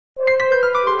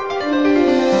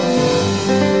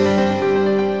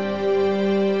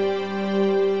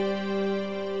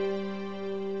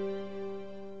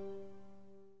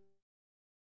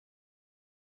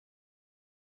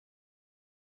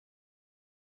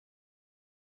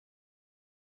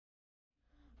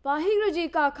वाहिगुरु जी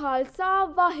का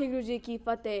Khalsa, Waheguru ji ki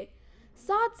fateh.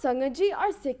 Sat Sangat Ji,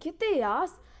 our Sikh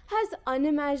Itihas, has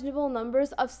unimaginable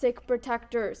numbers of Sikh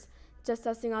protectors.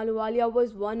 Jassa Singh Ahluwalia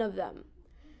was one of them.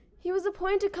 He was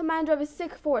appointed commander of a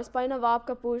Sikh force by Nawab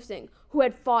Kapoor Singh, who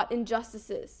had fought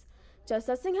injustices.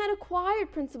 Jassa Singh had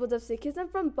acquired principles of Sikhism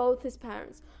from both his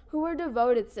parents, who were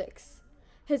devoted Sikhs.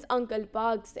 His uncle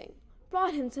Bhag Singh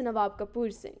brought him to Nawab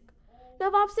Kapoor Singh.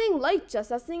 Nawab Singh liked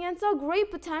Jassa Singh and saw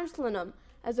great potential in him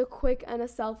as a quick and a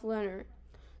self-learner.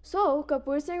 So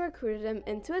Kapoor Singh recruited him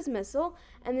into his missile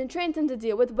and then trained him to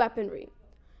deal with weaponry.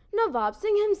 Nawab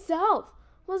Singh himself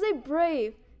was a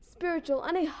brave, spiritual,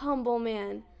 and a humble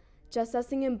man. Jassa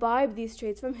Singh imbibed these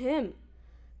traits from him.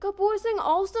 Kapoor Singh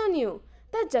also knew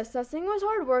that Jassa Singh was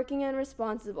hardworking and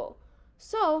responsible.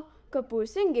 So Kapoor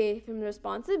Singh gave him the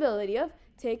responsibility of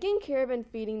taking care of and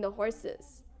feeding the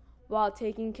horses. While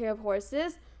taking care of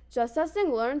horses, Jassa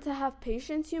Singh learned to have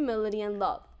patience, humility, and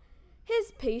love.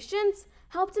 His patience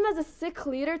helped him as a Sikh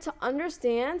leader to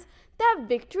understand that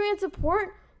victory and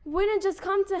support wouldn't just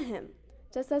come to him.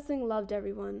 Jassa Singh loved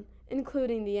everyone,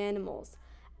 including the animals.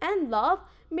 And love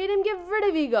made him get rid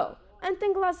of ego and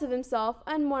think less of himself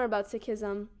and more about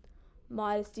Sikhism.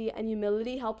 Modesty and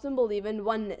humility helped him believe in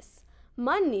oneness.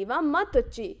 Man niva mat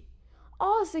uchi.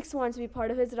 All Sikhs wanted to be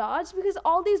part of his Raj because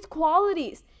all these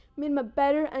qualities made him a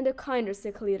better and a kinder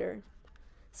Sikh leader.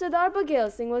 Sardar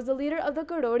Baghel Singh was the leader of the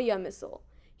Garodia missile.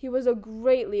 He was a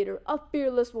great leader, a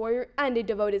fearless warrior, and a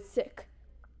devoted Sikh.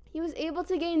 He was able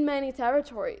to gain many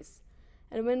territories.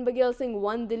 And when Baghel Singh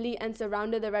won Delhi and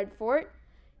surrounded the Red Fort,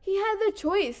 he had the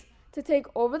choice to take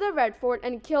over the Red Fort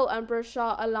and kill Emperor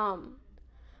Shah Alam.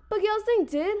 Baghel Singh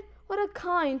did what a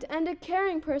kind and a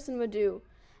caring person would do,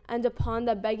 and upon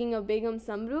the begging of Begum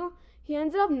Sambru, he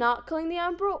ended up not killing the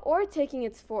emperor or taking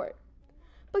its fort.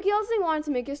 Baghel Singh wanted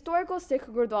to make historical Sikh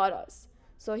gurdwaras,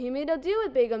 so he made a deal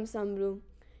with Begum Sambru.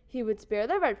 He would spare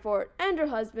the Red Fort and her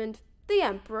husband, the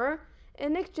emperor,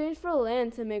 in exchange for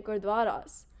land to make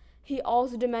gurdwaras. He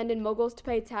also demanded Mughals to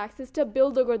pay taxes to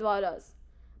build the gurdwaras.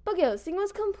 Baghel Singh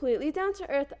was completely down to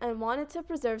earth and wanted to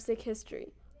preserve Sikh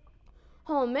history.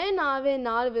 Home naave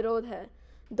naal virod hai,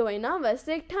 doina was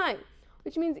Sikh time,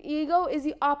 which means ego is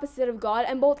the opposite of God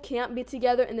and both can't be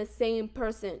together in the same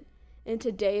person. In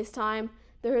today's time,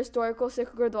 there are historical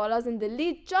Sikh gurdwaras in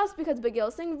Delhi just because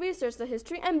Baghel Singh researched the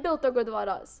history and built the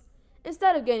gurdwaras,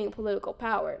 instead of gaining political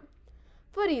power.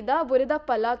 Farida burida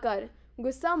pala kar,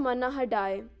 gussa manna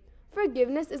hadaye.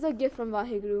 Forgiveness is a gift from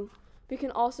Vaheguru. We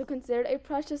can also consider it a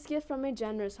precious gift from a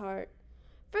generous heart.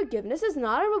 Forgiveness is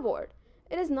not a reward.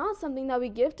 It is not something that we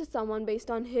give to someone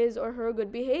based on his or her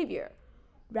good behavior.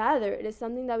 Rather, it is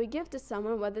something that we give to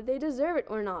someone whether they deserve it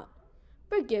or not.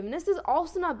 Forgiveness is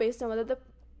also not based on whether the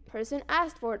person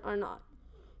asked for it or not.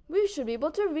 We should be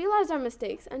able to realize our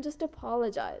mistakes and just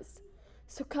apologize.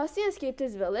 Sukhasi escaped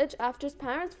his village after his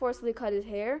parents forcibly cut his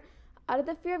hair out of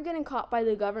the fear of getting caught by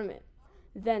the government.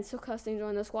 Then Sukha Singh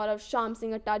joined the squad of Sham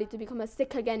Singh Attari to become a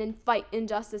Sikh again and fight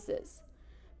injustices.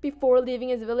 Before leaving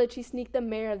his village, he sneaked the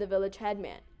mayor of the village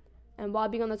headman. And while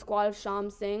being on the squad of Sham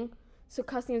Singh,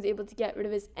 Sukha Singh was able to get rid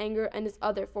of his anger and his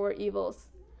other four evils.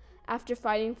 After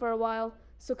fighting for a while,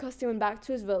 Sukha Singh went back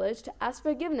to his village to ask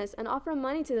forgiveness and offer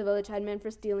money to the village headman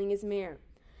for stealing his mare.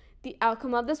 The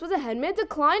outcome of this was a headman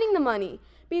declining the money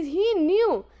because he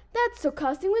knew that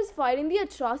Sukha Singh was fighting the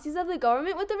atrocities of the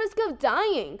government with the risk of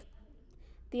dying.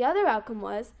 The other outcome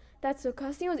was that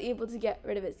Sukha Singh was able to get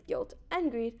rid of his guilt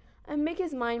and greed and make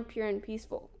his mind pure and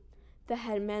peaceful. The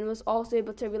headman was also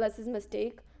able to realize his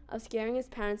mistake of scaring his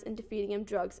parents into feeding him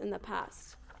drugs in the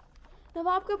past.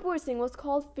 Nawab Kapoor Singh was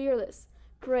called fearless,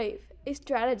 brave, a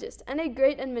strategist, and a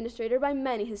great administrator by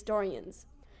many historians.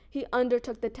 He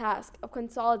undertook the task of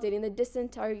consolidating the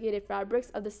disintegrated fabrics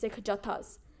of the Sikh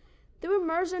Jathas. They were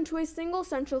merged into a single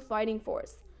central fighting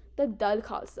force, the Dal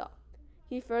Khalsa.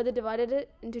 He further divided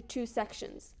it into two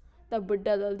sections, the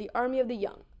Buddha Dal, the army of the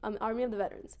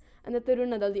veterans, and the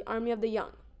Taruna Dal, the army of the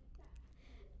young.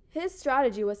 His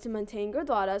strategy was to maintain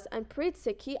gurdwaras and preach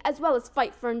Sikhi as well as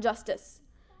fight for injustice.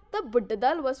 The Buddha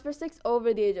Dal was for Sikhs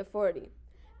over the age of 40.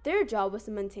 Their job was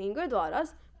to maintain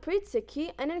gurdwaras, preach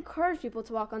Sikhi, and encourage people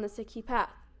to walk on the Sikhi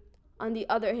path. On the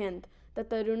other hand, the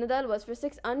Taruna Dal was for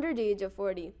Sikhs under the age of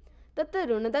 40. The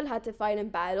Taruna Dal had to fight in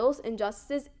battles,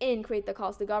 injustices, and create the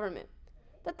cause to government.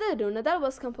 The Taruna Dal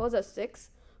was composed of Sikhs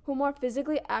who were more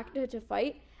physically active to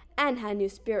fight and had new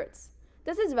spirits.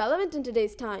 This is relevant in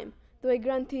today's time. The way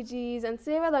Granthijis and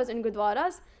Sevadars in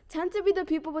Gurdwaras tend to be the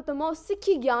people with the most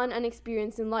Sikhi gyan and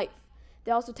experience in life.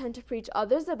 They also tend to preach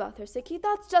others about their Sikhi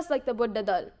thoughts, just like the Buddha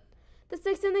Dal. The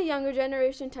Sikhs in the younger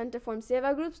generation tend to form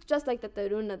Seva groups, just like the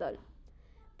Taruna Dal.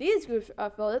 These groups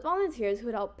are filled with volunteers who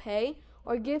would help pay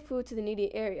or give food to the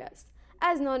needy areas,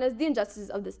 as known as the injustices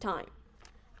of this time.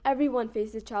 Everyone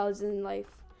faces challenges in life.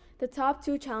 The top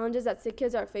two challenges that Sikh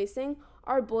kids are facing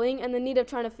are bullying and the need of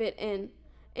trying to fit in.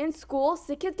 In school,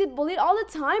 Sikh kids get bullied all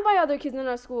the time by other kids in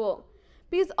our school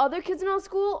because other kids in our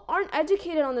school aren't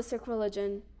educated on the Sikh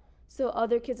religion. So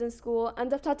other kids in school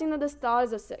end up touching the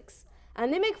stars of Sikhs,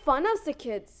 and they make fun of Sikh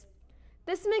kids.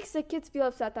 This makes Sikh kids feel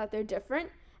upset that they're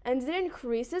different, and it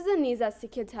increases the needs that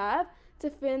Sikh kids have to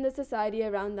fit in the society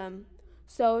around them.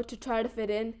 So, to try to fit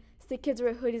in, Sikh kids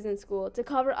wear hoodies in school to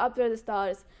cover up their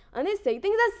stars, and they say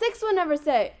things that Sikhs would never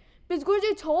say, because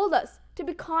Guruji told us to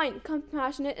be kind,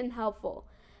 compassionate, and helpful.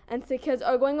 And Sikh kids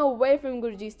are going away from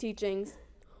Guruji's teachings.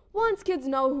 Once kids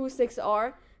know who Sikhs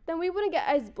are, then we wouldn't get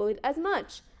as bullied as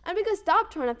much, and we could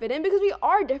stop trying to fit in because we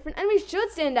are different and we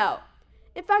should stand out.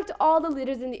 In fact, all the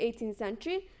leaders in the 18th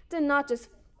century did not just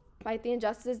fight the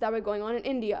injustices that were going on in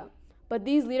India, but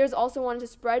these leaders also wanted to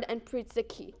spread and preach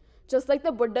Sikhi, just like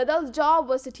the Buddha Dal's job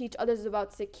was to teach others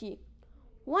about Sikhi.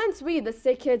 Once we, the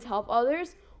Sikh kids, help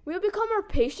others, we will become more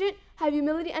patient, have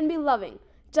humility, and be loving,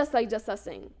 just like Jassa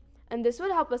Singh. And this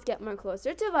would help us get more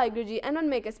closer to Vaheguruji and would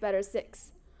make us better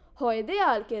Sikhs. Hoye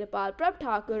Dayal Kirpal Prabh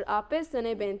Thakur Ape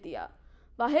Sune Bentiya.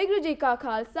 Vaheguruji Ka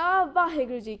Khalsa,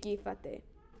 Vaheguruji Ki Fateh.